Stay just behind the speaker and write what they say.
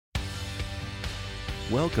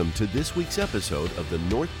Welcome to this week's episode of the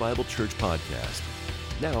North Bible Church Podcast.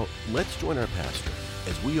 Now, let's join our pastor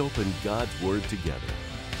as we open God's Word together.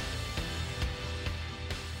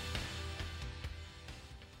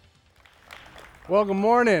 Well, good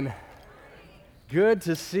morning. Good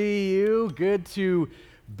to see you. Good to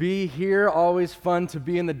be here. Always fun to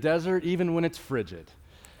be in the desert, even when it's frigid.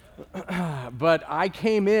 But I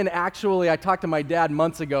came in, I talked to my dad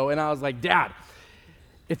months ago, and I was like, Dad,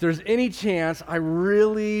 if there's any chance, I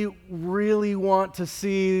really want to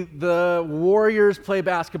see the Warriors play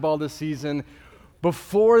basketball this season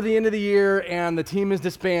before the end of the year and the team is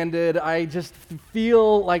disbanded. I just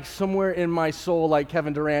feel like somewhere in my soul, like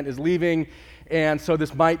Kevin Durant is leaving, and so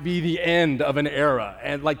this might be the end of an era,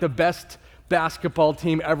 and like the best basketball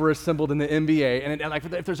team ever assembled in the NBA. And like,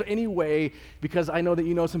 if there's any way, because I know that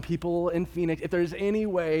you know some people in Phoenix, if there's any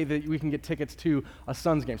way that we can get tickets to a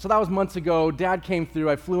Suns game. So that was months ago. Dad came through.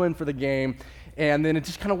 I flew in for the game, and then it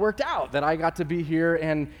just kind of worked out that I got to be here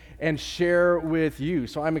and share with you.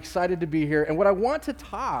 So I'm excited to be here. And what I want to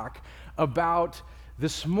talk about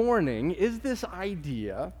this morning is this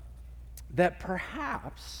idea that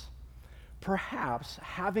perhaps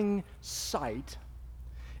having sight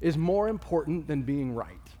is more important than being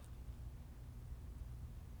right.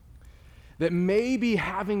 That maybe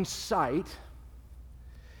having sight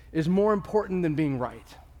is more important than being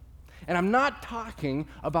right. And I'm not talking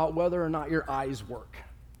about whether or not your eyes work.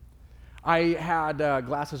 I had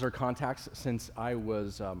glasses or contacts since I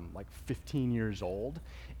was like 15 years old,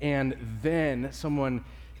 and then someone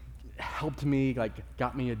helped me, like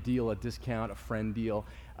got me a deal, a discount, a friend deal,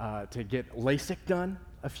 to get LASIK done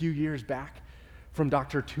a few years back from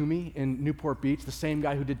Dr. Toomey in Newport Beach, the same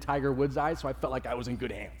guy who did Tiger Woods' eyes, so I felt like I was in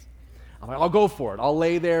good hands. I'm like, I'll go for it. I'll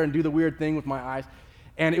lay there and do the weird thing with my eyes.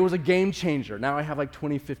 And it was a game changer. Now I have like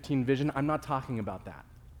 20/15 vision. I'm not talking about that.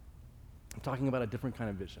 I'm talking about a different kind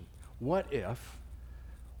of vision. What if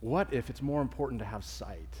it's more important to have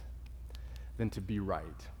sight than to be right?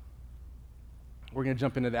 We're going to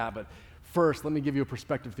jump into that, but first, let me give you a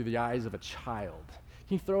perspective through the eyes of a child.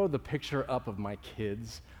 Can you throw the picture up of my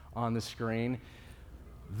kids on the screen?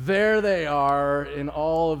 There they are in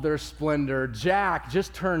all of their splendor. Jack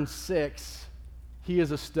just turned 6. He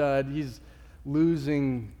is a stud. He's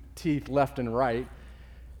losing teeth left and right.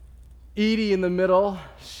 Edie in the middle,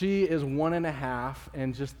 she is 1.5,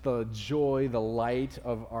 and just the joy, the light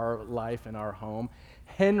of our life and our home.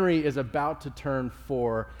 Henry is about to turn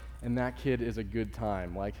 4, and that kid is a good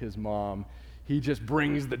time, like his mom. He just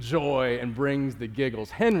brings the joy and brings the giggles.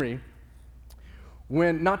 Henry,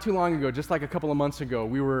 when not too long ago, just like a couple of months ago,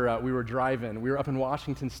 we were driving. We were up in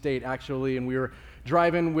Washington State, actually, and we were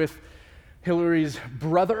driving with Hillary's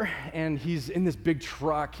brother, and he's in this big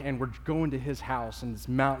truck, and we're going to his house, and it's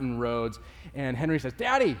mountain roads, and Henry says,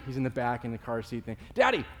 Daddy, he's in the back in the car seat thing,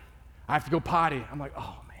 Daddy, I have to go potty. I'm like,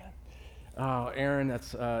 oh, man. Aaron,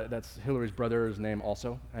 that's Hillary's brother's name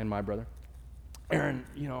also, and my brother. Aaron,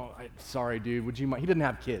 sorry, dude, would you mind? He didn't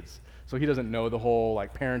have kids, so he doesn't know the whole,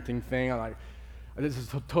 like, parenting thing. I'm like, this is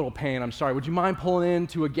total pain. I'm sorry. Would you mind pulling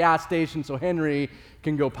into a gas station so Henry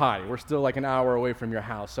can go potty? We're still like an hour away from your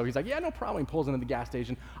house. So he's like, yeah, no problem. He pulls into the gas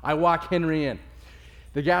station. I walk Henry in.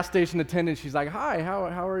 The gas station attendant, she's like, hi,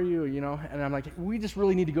 how are you? And I'm like, we just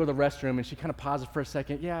really need to go to the restroom. And she kind of pauses for a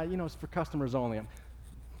second. Yeah, it's for customers only.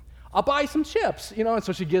 I'll buy some chips, and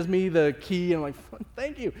so she gives me the key, and I'm like,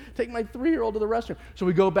 thank you. Take my 3-year-old to the restroom. So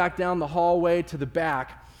we go back down the hallway to the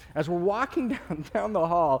back. As we're walking down the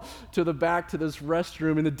hall to the back to this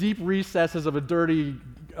restroom in the deep recesses of a dirty,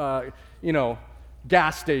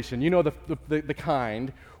 gas station, the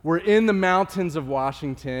kind. We're in the mountains of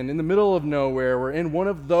Washington, in the middle of nowhere. We're in one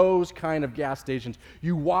of those kind of gas stations.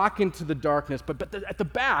 You walk into the darkness, but at the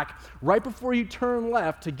back, right before you turn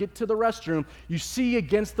left to get to the restroom, you see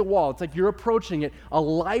against the wall, it's like you're approaching it, a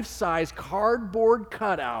life-size cardboard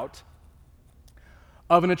cutout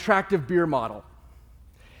of an attractive beer model.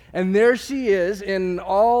 And there she is in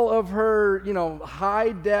all of her,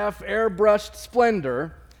 high-def, airbrushed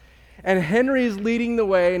splendor. And Henry's leading the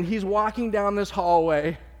way, and he's walking down this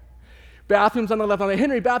hallway. Bathrooms on the left. I'm like,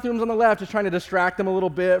 Henry, bathrooms on the left, just trying to distract him a little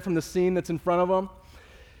bit from the scene that's in front of him.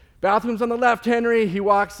 Bathrooms on the left, Henry. He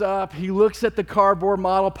walks up. He looks at the cardboard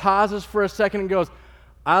model, pauses for a second, and goes,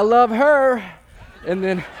 I love her. And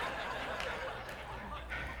then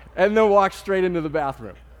walks straight into the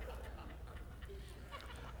bathroom.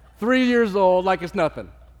 3 years old, like it's nothing.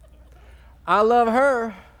 I love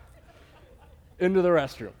her. Into the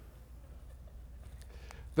restroom.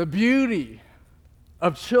 The beauty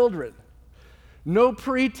of children. No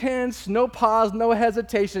pretense, no pause, no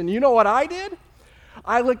hesitation. You know what I did?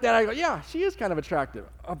 I looked at her, I go, yeah, she is kind of attractive.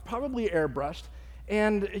 Probably airbrushed.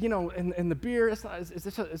 And, and the beer, is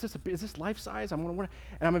this life size? And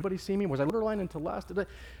everybody see me? Was I borderline into lust?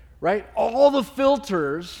 Right? All the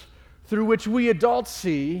filters through which we adults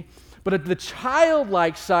see, but the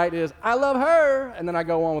childlike sight is, I love her, and then I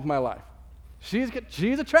go on with my life. She's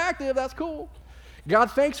attractive, that's cool.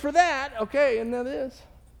 God, thanks for that. Okay, and that is.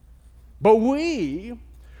 But we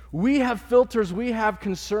have filters, we have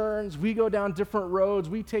concerns, we go down different roads,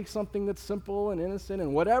 we take something that's simple and innocent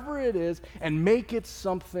and whatever it is and make it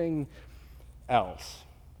something else.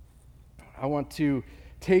 I want to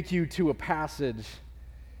take you to a passage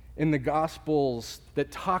in the Gospels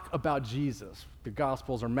that talk about Jesus. The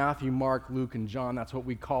Gospels are Matthew, Mark, Luke, and John. That's what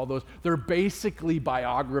we call those. They're basically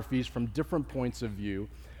biographies from different points of view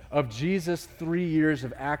of Jesus' 3 years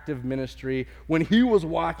of active ministry when he was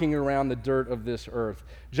walking around the dirt of this earth.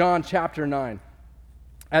 John chapter 9.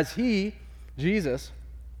 As Jesus,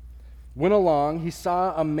 went along, he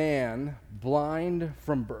saw a man blind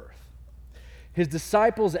from birth. His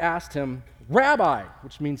disciples asked him, Rabbi,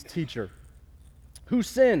 which means teacher, who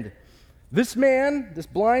sinned, this man, this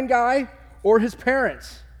blind guy, or his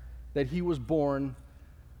parents, that he was born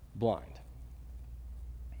blind?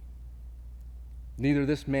 Neither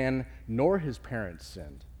this man nor his parents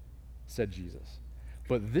sinned, said Jesus.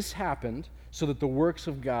 But this happened so that the works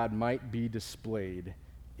of God might be displayed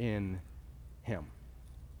in him.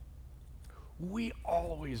 We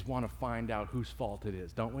always want to find out whose fault it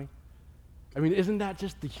is, don't we? I mean, isn't that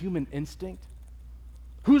just the human instinct?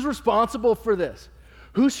 Who's responsible for this?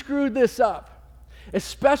 Who screwed this up?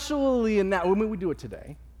 Especially in that, when we do it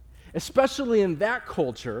today, especially in that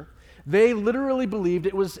culture, they literally believed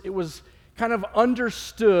it was kind of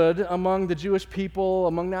understood among the Jewish people,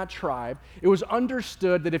 among that tribe. It was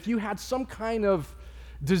understood that if you had some kind of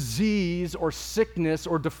disease or sickness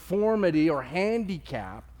or deformity or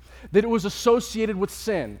handicap, that it was associated with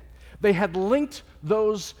sin. They had linked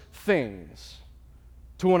those things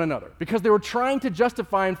to one another because they were trying to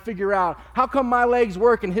justify and figure out, how come my legs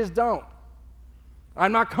work and his don't?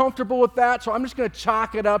 I'm not comfortable with that, so I'm just going to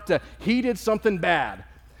chalk it up to he did something bad.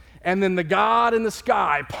 And then the God in the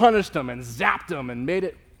sky punished him and zapped him and made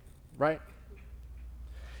it, right?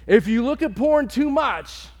 If you look at porn too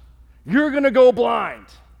much, you're going to go blind.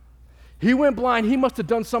 He went blind. He must have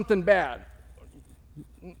done something bad.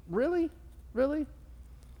 Really? Really?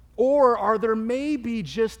 Or are there maybe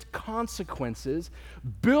just consequences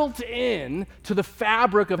built in to the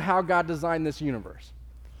fabric of how God designed this universe?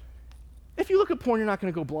 If you look at porn, you're not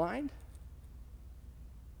going to go blind.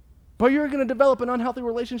 But you're going to develop an unhealthy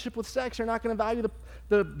relationship with sex. You're not going to value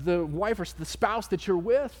the wife or the spouse that you're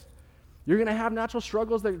with. You're going to have natural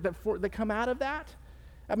struggles that come out of that.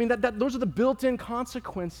 I mean, those are the built-in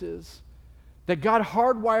consequences that God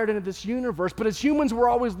hardwired into this universe. But as humans, we're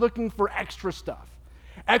always looking for extra stuff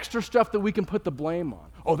that we can put the blame on.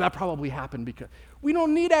 Oh, that probably happened because we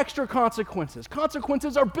don't need extra consequences.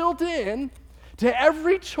 Consequences are built in to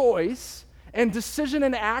every choice and decision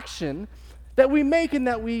and action that we make and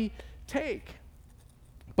that we take.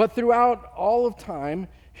 But throughout all of time,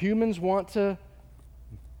 humans want to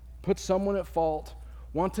put someone at fault,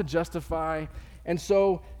 want to justify, and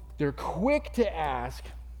so they're quick to ask,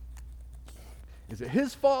 is it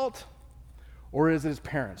his fault or is it his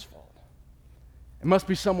parents' fault? It must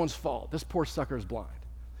be someone's fault. This poor sucker is blind.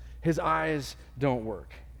 His eyes don't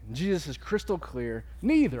work. And Jesus is crystal clear,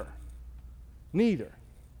 neither.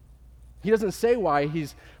 He doesn't say why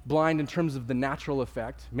he's blind in terms of the natural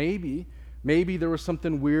effect. Maybe there was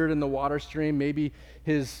something weird in the water stream. Maybe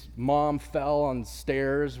his mom fell on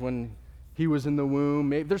stairs when he was in the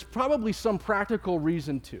womb. There's probably some practical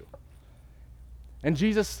reason too. And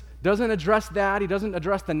Jesus doesn't address that. He doesn't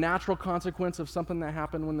address the natural consequence of something that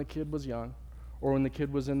happened when the kid was young or when the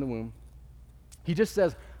kid was in the womb. He just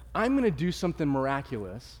says, I'm going to do something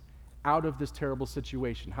miraculous out of this terrible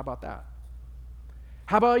situation. How about that?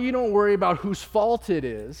 How about you don't worry about whose fault it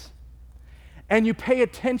is, and you pay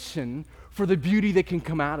attention for the beauty that can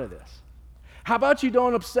come out of this? How about you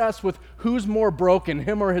don't obsess with who's more broken,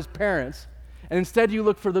 him or his parents, and instead you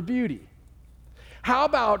look for the beauty? How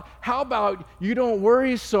about you don't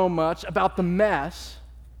worry so much about the mess,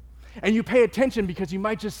 and you pay attention because you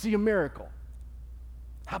might just see a miracle?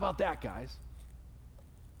 How about that, guys?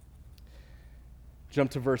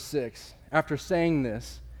 Jump to verse 6. After saying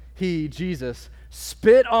this, he, Jesus,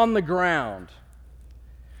 spit on the ground,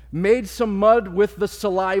 made some mud with the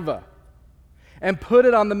saliva, and put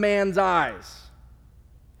it on the man's eyes.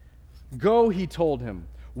 Go, he told him,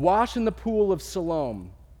 wash in the pool of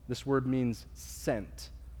Siloam. This word means sent.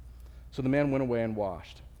 So the man went away and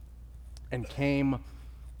washed and came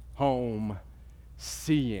home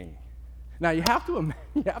seeing. Now, you have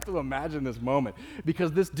to imagine this moment,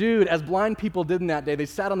 because this dude, as blind people did in that day, they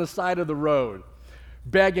sat on the side of the road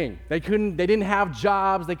begging. They didn't have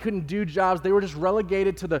jobs, they couldn't do jobs. They were just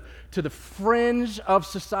relegated to the fringe of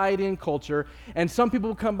society and culture. And some people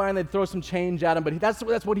would come by and they'd throw some change at him, but that's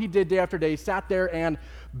what he did day after day. He sat there and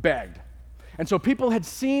begged. And so people had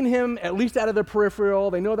seen him, at least out of their peripheral.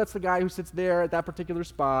 They know that's the guy who sits there at that particular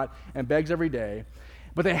spot and begs every day.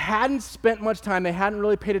 But they hadn't spent much time, they hadn't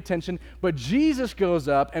really paid attention, but Jesus goes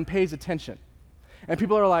up and pays attention. And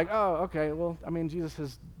people are like, oh, okay, well, I mean, Jesus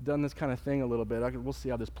has done this kind of thing a little bit. We'll see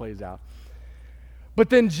how this plays out. But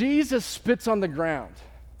then Jesus spits on the ground,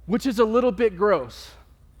 which is a little bit gross,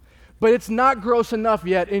 but it's not gross enough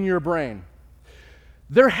yet in your brain.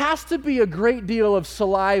 There has to be a great deal of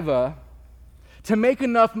saliva to make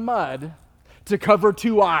enough mud to cover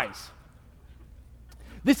 2 eyes.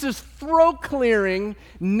 This is throat clearing,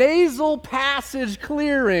 nasal passage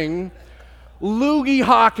clearing, loogie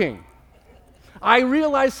hawking. I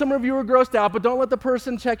realize some of you are grossed out, but don't let the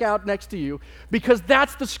person check out next to you, because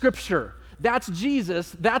that's the scripture. That's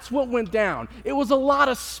Jesus. That's what went down. It was a lot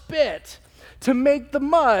of spit to make the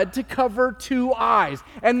mud to cover 2 eyes.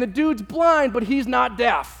 And the dude's blind, but he's not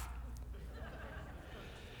deaf.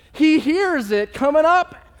 He hears it coming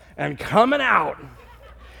up and coming out.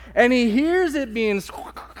 And he hears it being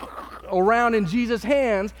around in Jesus'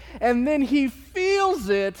 hands, and then he feels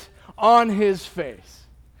it on his face.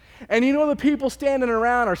 And you know, the people standing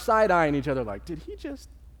around are side-eyeing each other like, did Jesus,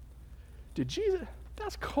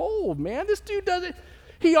 that's cold, man. This dude doesn't,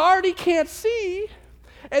 he already can't see.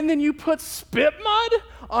 And then you put spit mud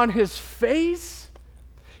on his face.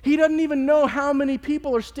 He doesn't even know how many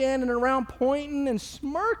people are standing around pointing and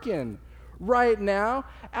smirking right now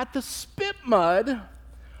at the spit mud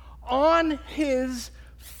on his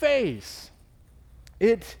face.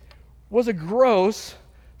 It was a gross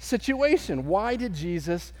situation. Why did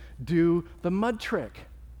Jesus do the mud trick?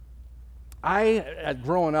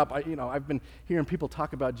 Growing up, I've been hearing people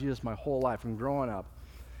talk about Jesus my whole life. From growing up,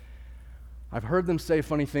 I've heard them say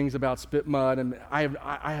funny things about spit mud, and I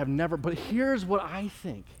have never, but here's what I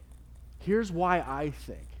think. Here's why I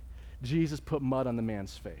think Jesus put mud on the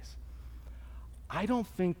man's face. I don't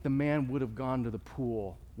think the man would have gone to the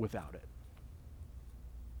pool without it.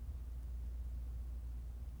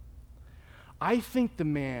 I think the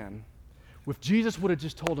man, if Jesus would have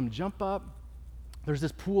just told him, jump up, there's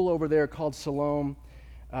this pool over there called Siloam.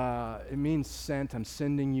 It means sent. I'm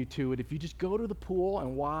sending you to it. If you just go to the pool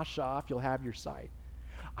and wash off, you'll have your sight.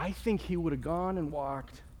 I think he would have gone and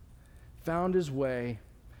walked, found his way,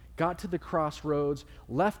 got to the crossroads,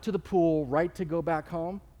 left to the pool, right to go back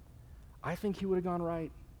home. I think he would have gone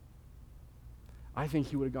right. I think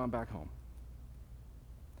he would have gone back home.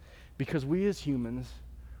 Because we as humans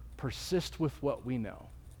persist with what we know.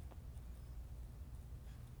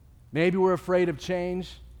 Maybe we're afraid of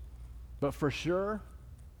change, but for sure,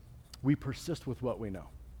 we persist with what we know.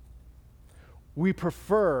 We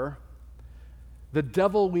prefer the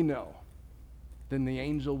devil we know than the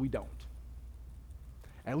angel we don't.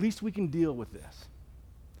 At least we can deal with this.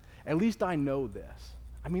 At least I know this.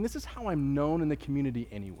 I mean, this is how I'm known in the community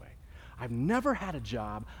anyway. I've never had a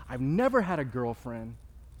job. I've never had a girlfriend.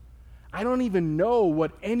 I don't even know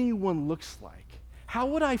what anyone looks like. How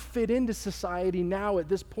would I fit into society now at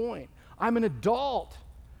this point? I'm an adult.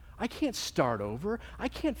 I can't start over. I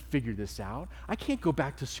can't figure this out. I can't go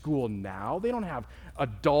back to school now. They don't have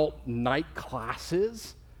adult night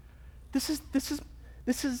classes. This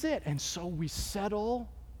is it. And so we settle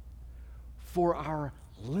for our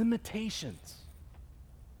limitations.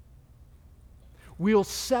 We'll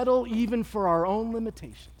settle even for our own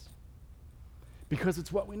limitations because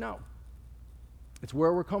it's what we know. It's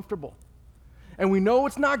where we're comfortable. And we know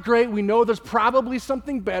it's not great. We know there's probably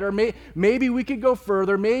something better. Maybe we could go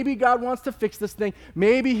further. Maybe God wants to fix this thing.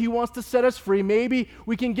 Maybe he wants to set us free. Maybe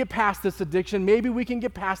we can get past this addiction. Maybe we can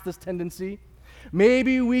get past this tendency.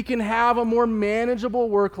 Maybe we can have a more manageable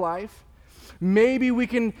work life. Maybe we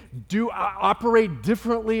can operate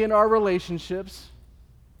differently in our relationships.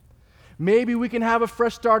 Maybe we can have a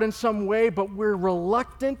fresh start in some way, but we're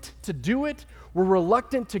reluctant to do it. We're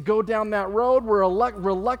reluctant to go down that road. We're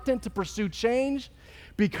reluctant to pursue change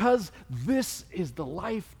because this is the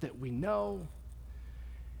life that we know.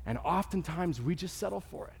 And oftentimes we just settle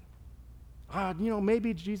for it.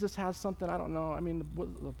 Maybe Jesus has something, I don't know. I mean,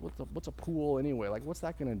 what's a pool anyway? Like, what's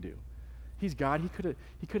that going to do? He's God. He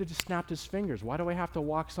could have just snapped his fingers. Why do I have to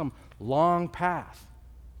walk some long path?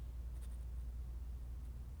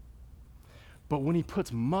 But when he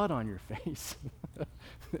puts mud on your face,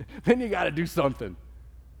 then you got to do something.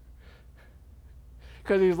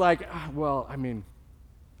 Because he's like,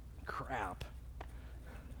 crap.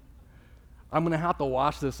 I'm going to have to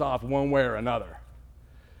wash this off one way or another.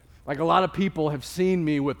 Like a lot of people have seen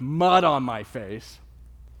me with mud on my face.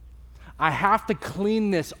 I have to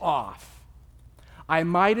clean this off. I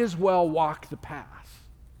might as well walk the path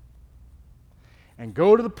and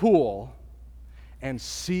go to the pool and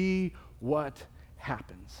see what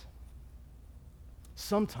happens.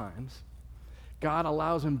 Sometimes God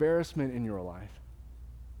allows embarrassment in your life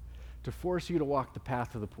to force you to walk the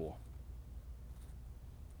path to the pool.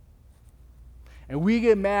 And we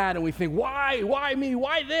get mad and we think, why? Why me?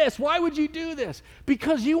 Why this? Why would you do this?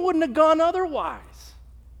 Because you wouldn't have gone otherwise.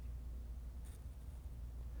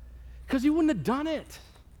 Because you wouldn't have done it.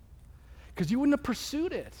 Because you wouldn't have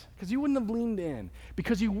pursued it. Because you wouldn't have leaned in.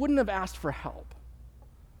 Because you wouldn't have asked for help.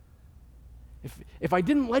 If I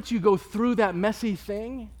didn't let you go through that messy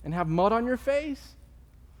thing and have mud on your face,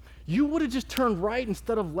 you would have just turned right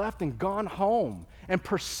instead of left and gone home and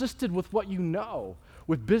persisted with what you know,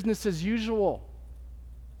 with business as usual.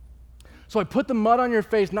 So I put the mud on your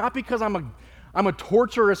face not because I'm a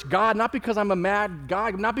torturous God, not because I'm a mad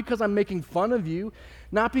God, not because I'm making fun of you,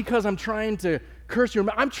 not because I'm trying to curse you.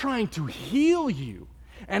 I'm trying to heal you,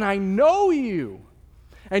 and I know you.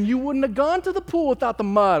 And you wouldn't have gone to the pool without the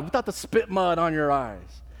mud, without the spit mud on your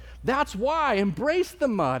eyes. That's why. Embrace the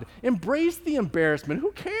mud. Embrace the embarrassment.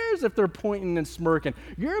 Who cares if they're pointing and smirking?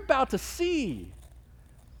 You're about to see.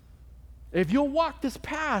 If you'll walk this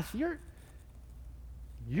path,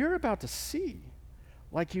 you're about to see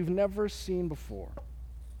like you've never seen before.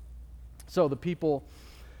 So the people,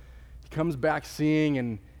 he comes back seeing,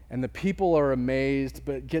 and the people are amazed,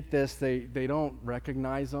 but get this, they don't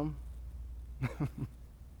recognize him.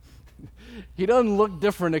 He doesn't look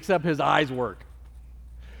different except his eyes work.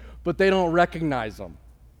 But they don't recognize him.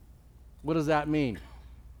 What does that mean?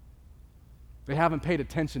 They haven't paid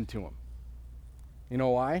attention to him. You know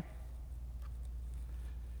why?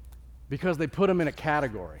 Because they put him in a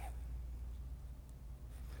category.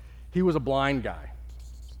 He was a blind guy.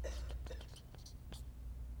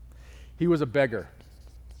 He was a beggar.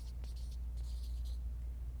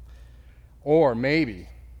 Or maybe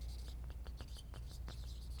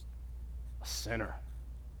a sinner.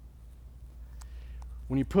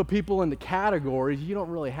 When you put people into categories, you don't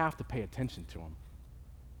really have to pay attention to them.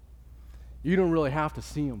 You don't really have to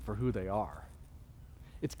see them for who they are.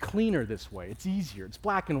 It's cleaner this way. It's easier. It's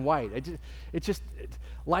black and white.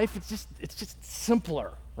 Life, it's just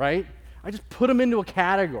simpler, right? I just put them into a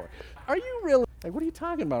category. Are you really, like, what are you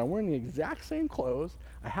talking about? I'm wearing the exact same clothes.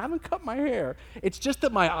 I haven't cut my hair. It's just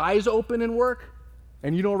that my eyes open and work,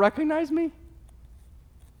 and you don't recognize me?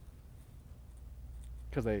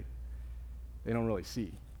 Because they don't really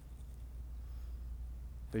see.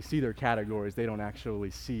 They see their categories. They don't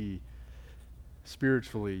actually see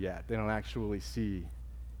spiritually yet. They don't actually see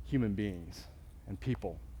human beings and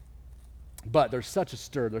people. But there's such a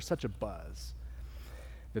stir, there's such a buzz,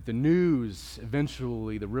 that the news,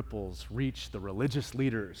 eventually the ripples reach the religious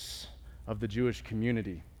leaders of the Jewish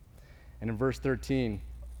community. And in verse 13,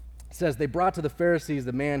 it says, they brought to the Pharisees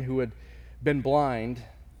the man who had been blind.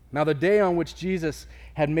 Now the day on which Jesus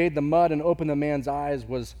had made the mud and opened the man's eyes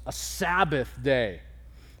was a Sabbath day.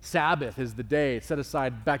 Sabbath is the day set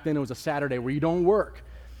aside, back then it was a Saturday, where you don't work.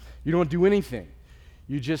 You don't do anything.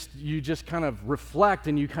 You just kind of reflect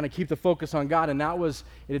and you kind of keep the focus on God. And it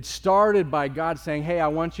had started by God saying, hey, I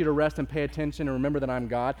want you to rest and pay attention and remember that I'm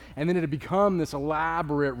God. And then it had become this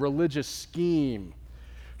elaborate religious scheme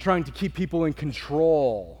trying to keep people in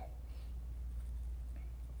control.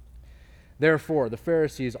 Therefore, the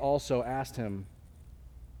Pharisees also asked him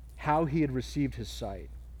how he had received his sight.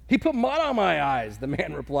 He put mud on my eyes, the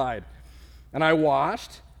man replied, and I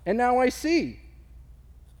washed, and now I see.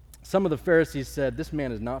 Some of the Pharisees said, this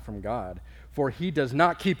man is not from God, for he does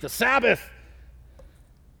not keep the Sabbath.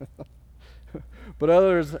 But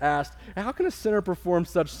others asked, how can a sinner perform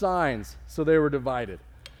such signs? So they were divided.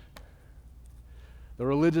 The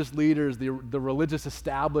religious leaders, the religious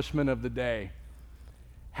establishment of the day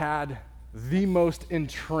had the most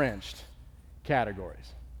entrenched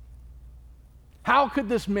categories. How could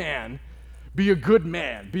this man be a good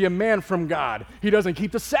man, be a man from God? He doesn't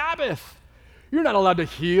keep the Sabbath. You're not allowed to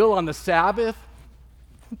heal on the Sabbath.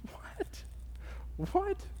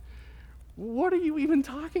 What? What are you even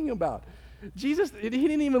talking about? Jesus, he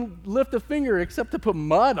didn't even lift a finger except to put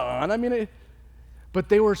mud on. But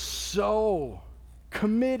they were so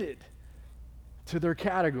committed to their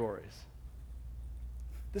categories.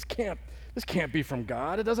 This can't be from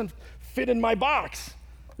God. It doesn't fit in my box.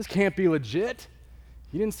 This can't be legit.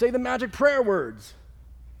 He didn't say the magic prayer words.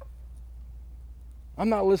 I'm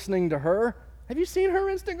not listening to her. Have you seen her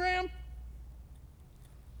Instagram?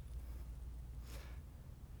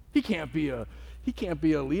 He can't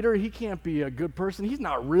be a leader. He can't be a good person. He's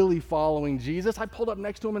not really following Jesus. I pulled up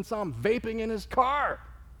next to him and saw him vaping in his car.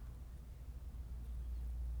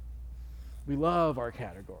 We love our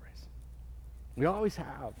categories. We always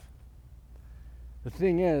have. The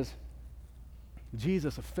thing is,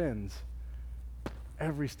 Jesus offends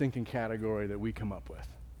every stinking category that we come up with.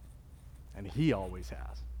 And he always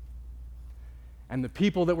has. And the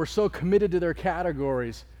people that were so committed to their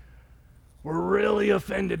categories were really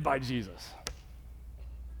offended by Jesus.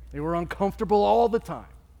 They were uncomfortable all the time,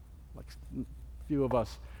 like a few of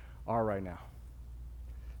us are right now.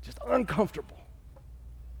 Just uncomfortable.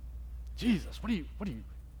 Jesus,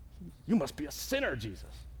 you must be a sinner, Jesus.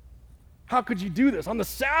 How could you do this on the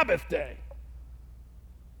Sabbath day?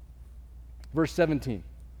 Verse 17.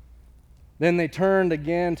 Then they turned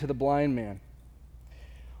again to the blind man.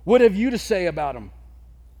 What have you to say about him?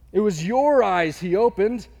 It was your eyes he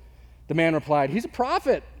opened. The man replied, he's a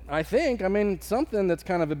prophet, I think. I mean, something that's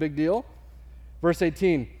kind of a big deal. Verse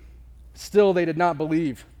 18. Still they did not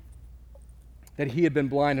believe that he had been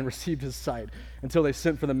blind and received his sight until they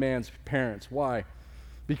sent for the man's parents. Why?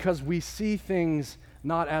 Because we see things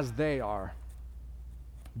not as they are,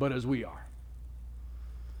 but as we are.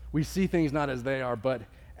 We see things not as they are, but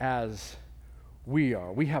as we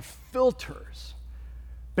are. We have filters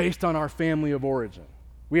based on our family of origin.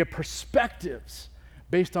 We have perspectives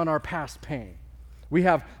based on our past pain. We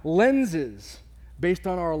have lenses based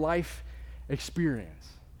on our life experience.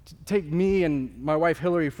 Take me and my wife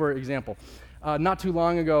Hillary, for example. Not too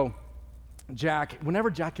long ago,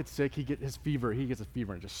 whenever Jack gets sick, he gets a fever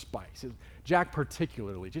and just spikes. Jack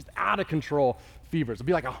particularly, just out of control fevers. It'll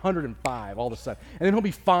be like 105 all of a sudden. And then he'll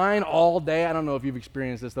be fine all day. I don't know if you've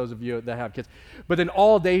experienced this, those of you that have kids. But then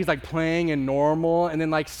all day he's like playing and normal. And then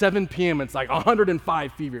like 7 p.m. it's like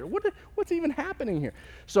 105 fever. What's even happening here?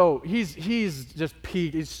 So he's just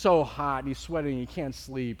peaked. He's so hot. And he's sweating. He can't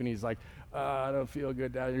sleep. And he's like, I don't feel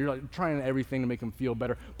good, Dad. You're like trying everything to make him feel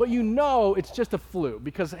better. But you know it's just a flu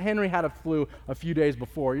because Henry had a flu a few days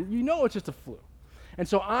before. You know it's just a flu. And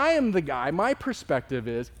so I am the guy, my perspective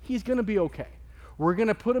is he's going to be okay. We're going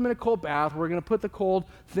to put him in a cold bath. We're going to put the cold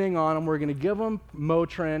thing on him. We're going to give him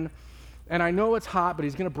Motrin. And I know it's hot, but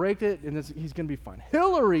he's going to break it and he's going to be fine.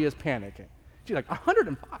 Hillary is panicking. She's like,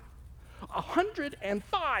 105.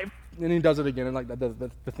 105. And he does it again. And like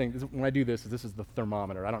the thing, when I do this is the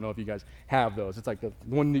thermometer. I don't know if you guys have those. It's like the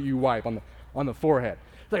one that you wipe on the forehead.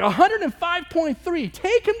 It's like 105.3.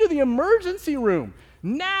 Take him to the emergency room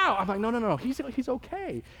now. I'm like, no. He's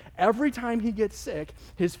okay. Every time he gets sick,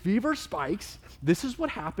 his fever spikes. This is what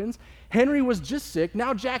happens. Henry was just sick.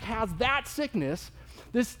 Now Jack has that sickness.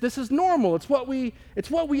 This is normal. It's what we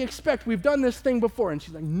expect. We've done this thing before. And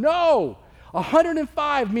she's like, no.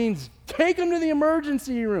 105 means take him to the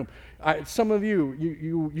emergency room. Some of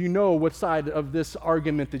you know what side of this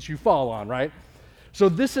argument that you fall on, right? So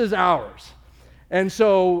this is ours. And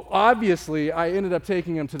so obviously I ended up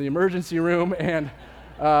taking him to the emergency room and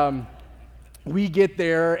we get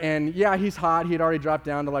there and yeah, he's hot. He had already dropped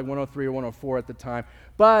down to like 103 or 104 at the time.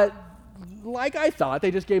 But like I thought,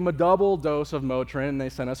 they just gave him a double dose of Motrin and they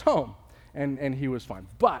sent us home and he was fine.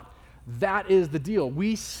 But that is the deal.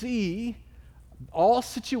 We see all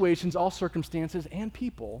situations, all circumstances, and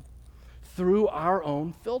people through our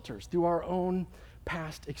own filters, through our own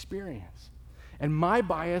past experience. And my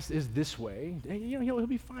bias is this way. He'll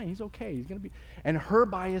be fine. He's okay. He's going to be. And her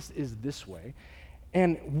bias is this way.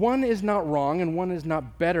 And one is not wrong and one is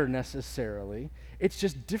not better necessarily. It's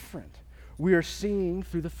just different. We are seeing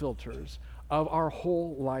through the filters of our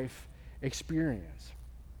whole life experience.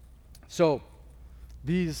 So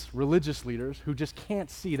these religious leaders who just can't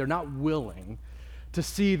see, they're not willing to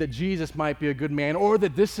see that Jesus might be a good man or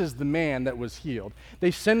that this is the man that was healed. They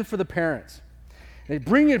send for the parents. They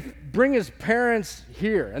bring his parents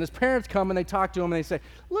here, and his parents come and they talk to him and they say,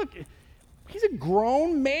 look, he's a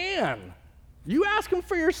grown man. You ask him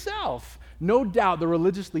for yourself. No doubt the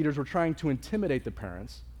religious leaders were trying to intimidate the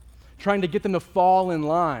parents, trying to get them to fall in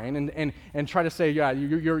line and try to say, yeah,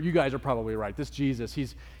 you guys are probably right. This Jesus,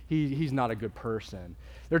 he's not a good person.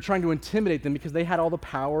 They're trying to intimidate them because they had all the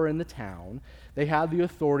power in the town. They had the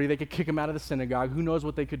authority. They could kick him out of the synagogue. Who knows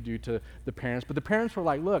what they could do to the parents. But the parents were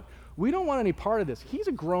like, look, we don't want any part of this. He's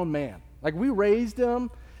a grown man. Like, we raised him.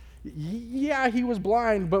 Yeah, he was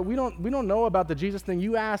blind, but we don't know about the Jesus thing.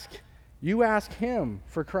 You ask him,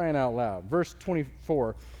 for crying out loud. Verse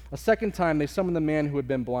 24, a second time they summoned the man who had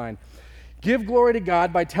been blind. Give glory to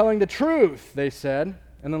God by telling the truth, they said.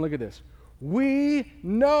 And then look at this. We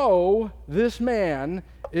know this man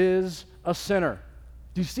is a sinner.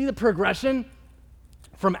 Do you see the progression?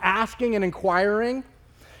 From asking and inquiring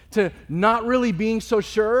to not really being so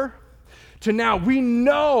sure, to now we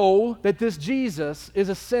know that this Jesus is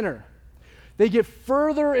a sinner. They get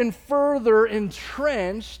further and further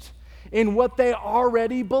entrenched in what they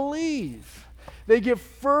already believe. They get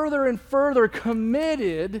further and further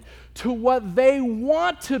committed to what they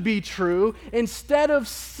want to be true instead of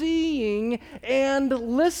seeing and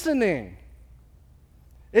listening.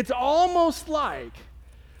 It's almost like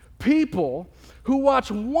people who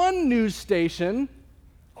watch one news station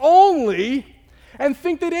only and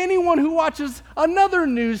think that anyone who watches another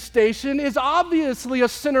news station is obviously a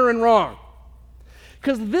sinner and wrong.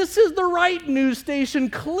 Because this is the right news station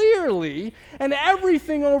clearly, and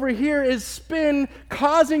everything over here is spin,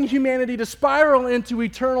 causing humanity to spiral into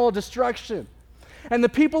eternal destruction. And the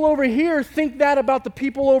people over here think that about the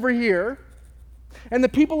people over here, and the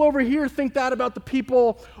people over here think that about the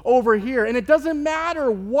people over here. And it doesn't matter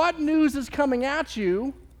what news is coming at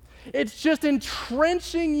you, it's just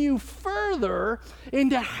entrenching you further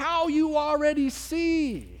into how you already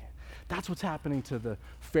see. That's what's happening to the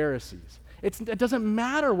Pharisees. It doesn't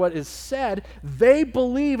matter what is said. They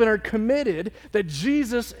believe and are committed that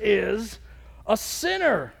Jesus is a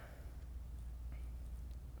sinner.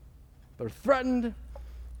 They're threatened.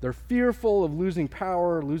 They're fearful of losing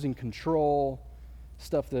power, losing control,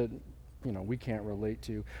 stuff that, we can't relate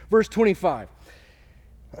to. Verse 25.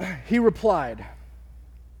 He replied,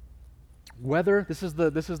 this is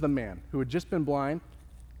the man who had just been blind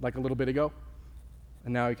like a little bit ago,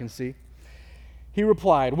 and now he can see. He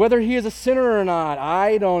replied, whether he is a sinner or not,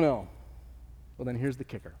 I don't know. Well, then here's the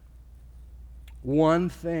kicker. One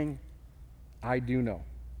thing I do know.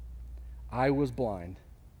 I was blind,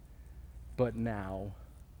 but now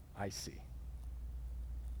I see.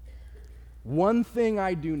 One thing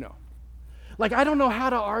I do know. Like, I don't know how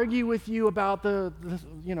to argue with you about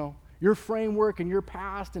your framework and your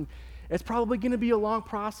past, and it's probably going to be a long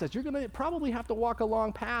process. You're going to probably have to walk a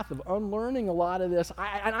long path of unlearning a lot of this.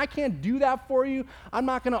 I can't do that for you. I'm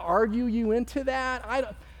not going to argue you into that.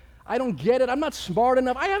 I don't get it. I'm not smart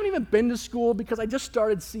enough. I haven't even been to school because I just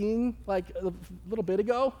started seeing like a little bit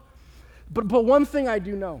ago. But one thing I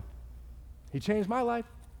do know, he changed my life.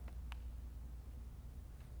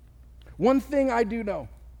 One thing I do know,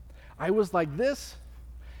 I was like this,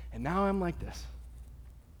 and now I'm like this.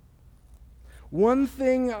 One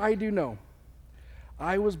thing I do know,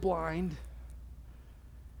 I was blind,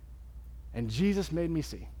 and Jesus made me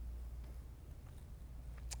see.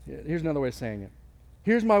 Here's another way of saying it.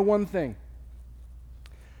 Here's my one thing.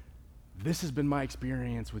 This has been my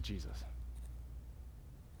experience with Jesus.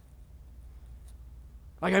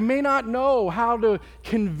 Like, I may not know how to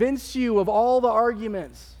convince you of all the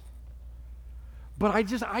arguments, but I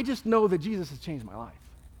just know that Jesus has changed my life.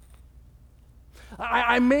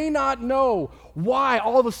 I may not know why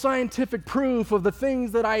all the scientific proof of the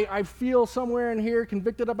things that I feel somewhere in here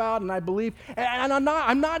convicted about and I believe, and I'm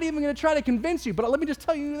not even going to try to convince you, but let me just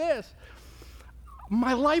tell you this.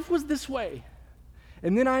 My life was this way,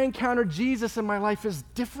 and then I encountered Jesus and my life is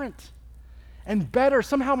different and better.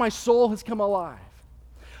 Somehow my soul has come alive.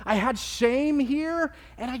 I had shame here,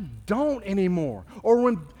 and I don't anymore. Or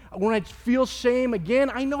when I feel shame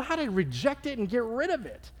again, I know how to reject it and get rid of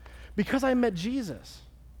it. Because I met Jesus.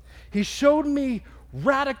 He showed me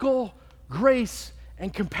radical grace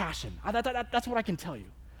and compassion. That's what I can tell you.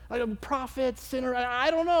 Like a prophet, sinner, I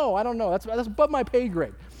don't know. That's above my pay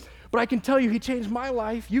grade. But I can tell you he changed my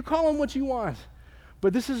life. You call him what you want.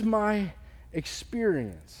 But this is my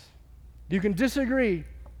experience. You can disagree,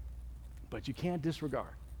 but you can't disregard.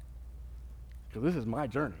 Because this is my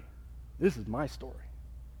journey. This is my story.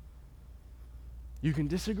 You can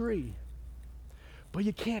disagree, but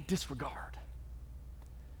you can't disregard.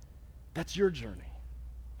 That's your journey.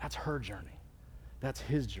 That's her journey. That's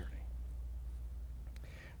his journey.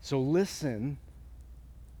 So listen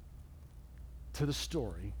to the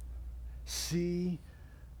story. See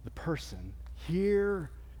the person. Hear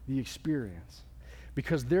the experience.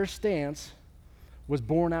 Because their stance was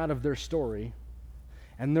born out of their story,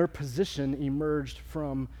 and their position emerged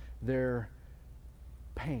from their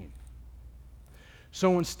pain.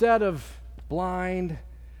 So instead of blind,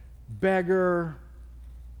 beggar,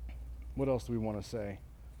 what else do we want to say?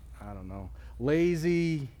 I don't know.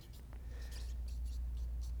 Lazy,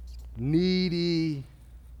 needy,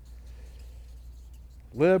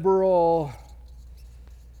 liberal,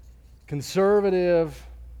 conservative,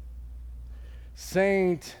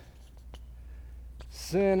 saint,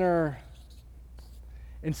 sinner.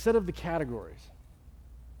 Instead of the categories,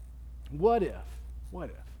 what if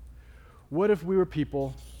we were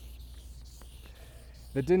people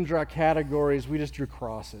that didn't draw categories, we just drew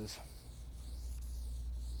crosses?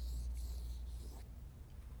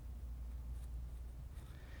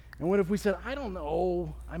 And what if we said, I don't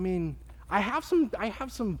know. I mean, I have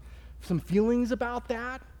some feelings about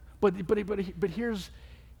that, but here's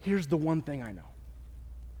the one thing I know.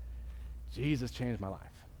 Jesus changed my life.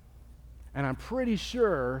 And I'm pretty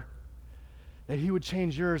sure that he would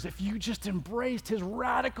change yours if you just embraced his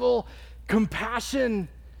radical compassion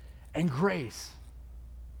and grace.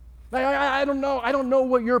 I don't know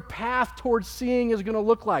what your path towards seeing is going to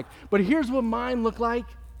look like, but here's what mine looked like.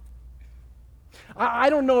 I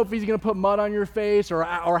don't know if he's going to put mud on your face or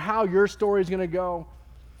how your story is going to go,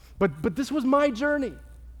 but this was my journey.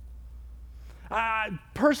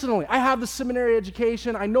 Personally, I have the seminary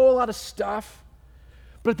education. I know a lot of stuff,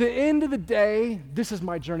 but at the end of the day, this is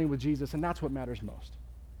my journey with Jesus, and that's what matters most.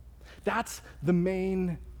 That's the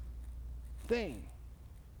main thing.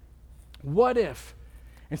 What if,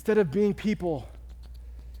 instead of being people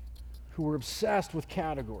who were obsessed with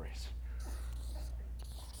categories,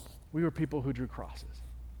 we were people who drew crosses?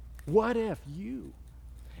 What if you,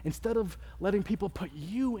 instead of letting people put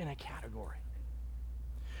you in a category,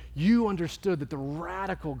 you understood that the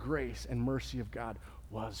radical grace and mercy of God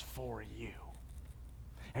was for you?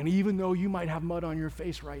 And even though you might have mud on your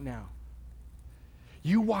face right now,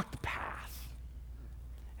 you walk the path,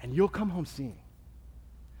 and you'll come home seeing.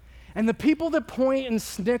 And the people that point and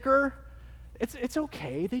snicker, it's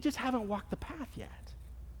okay. They just haven't walked the path yet.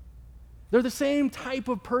 They're the same type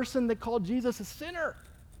of person that called Jesus a sinner.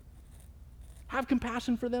 Have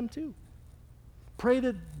compassion for them too. Pray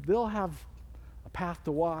that they'll have a path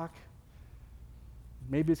to walk.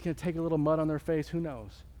 Maybe it's going to take a little mud on their face, who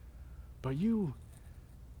knows. But you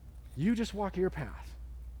just walk your path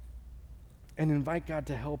and invite God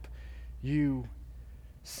to help you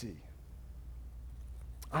see.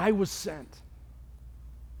 I was sent,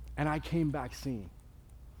 and I came back seeing.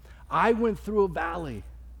 I went through a valley,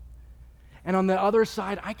 and on the other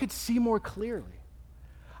side, I could see more clearly.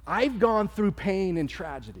 I've gone through pain and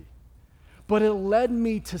tragedy, but it led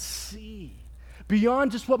me to see,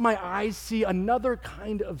 beyond just what my eyes see, another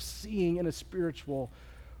kind of seeing in a spiritual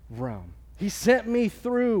realm. He sent me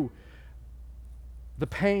through the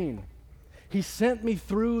pain. He sent me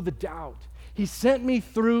through the doubt. He sent me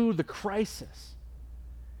through the crisis.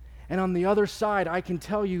 And on the other side, I can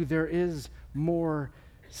tell you there is more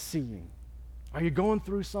seeing. Are you going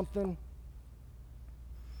through something?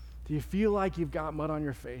 Do you feel like you've got mud on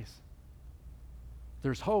your face?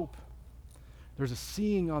 There's hope. There's a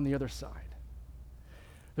seeing on the other side.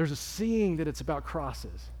 There's a seeing that it's about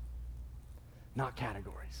crosses, not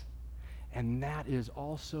categories. And that is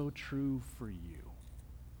also true for you.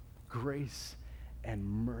 Grace and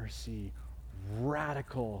mercy,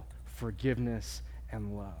 radical forgiveness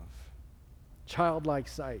and love. Childlike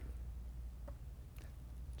sight.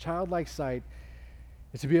 Childlike sight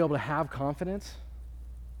is to be able to have confidence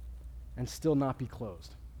and still not be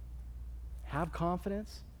closed. Have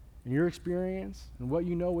confidence in your experience and what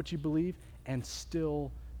you know, what you believe, and still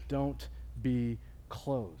don't be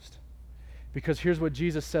closed. Because here's what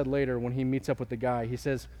Jesus said later when he meets up with the guy. He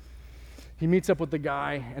says, he meets up with the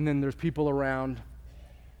guy, and then there's people around,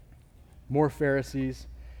 more Pharisees.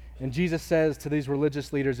 And Jesus says to these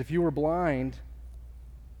religious leaders, if you were blind,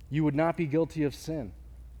 you would not be guilty of sin.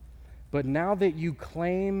 But now that you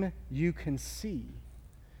claim you can see,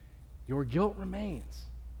 your guilt remains.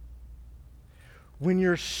 When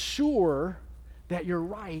you're sure that you're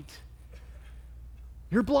right,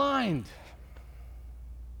 you're blind.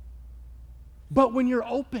 But when you're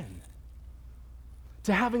open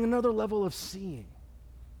to having another level of seeing,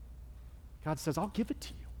 God says, I'll give it to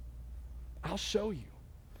you. I'll show you.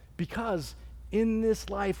 Because in this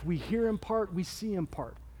life, we hear in part, we see in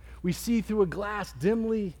part. We see through a glass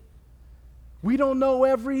dimly. We don't know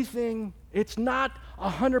everything. It's not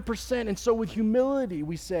 100%. And so with humility,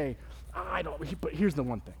 we say, I don't, but here's the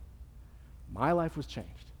one thing. My life was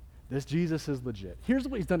changed. This Jesus is legit. Here's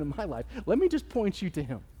what he's done in my life. Let me just point you to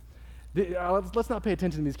him. Let's not pay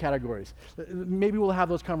attention to these categories. Maybe we'll have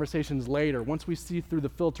those conversations later once we see through the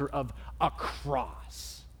filter of a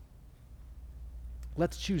cross.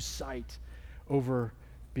 Let's choose sight over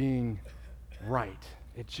being right.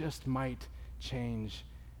 It just might change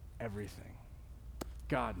everything.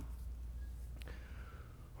 God,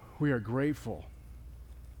 we are grateful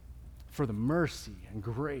for the mercy and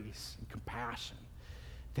grace and compassion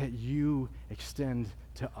that you extend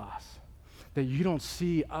to us. That you don't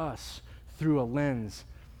see us through a lens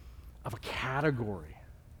of a category,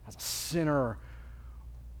 as a sinner,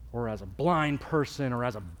 or as a blind person, or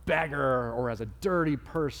as a beggar, or as a dirty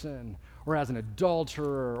person, or as an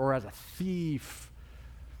adulterer, or as a thief,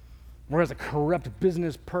 or as a corrupt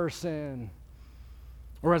business person,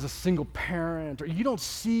 or as a single parent. Or you don't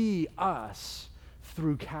see us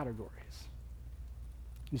through categories.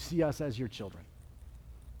 You see us as your children.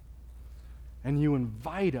 And you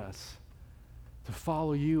invite us to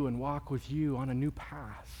follow you and walk with you on a new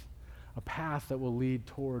path, a path that will lead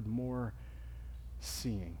toward more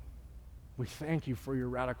seeing. We thank you for your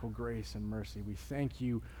radical grace and mercy. We thank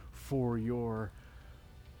you for your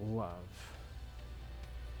love.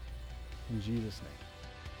 In Jesus' name.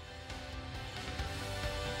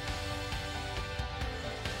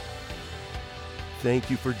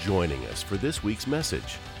 Thank you for joining us for this week's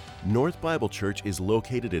message. North Bible Church is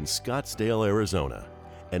located in Scottsdale, Arizona,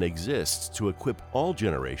 and exists to equip all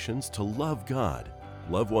generations to love God,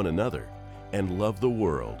 love one another, and love the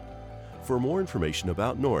world. For more information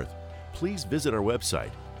about North, please visit our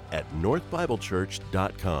website at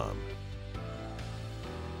northbiblechurch.com.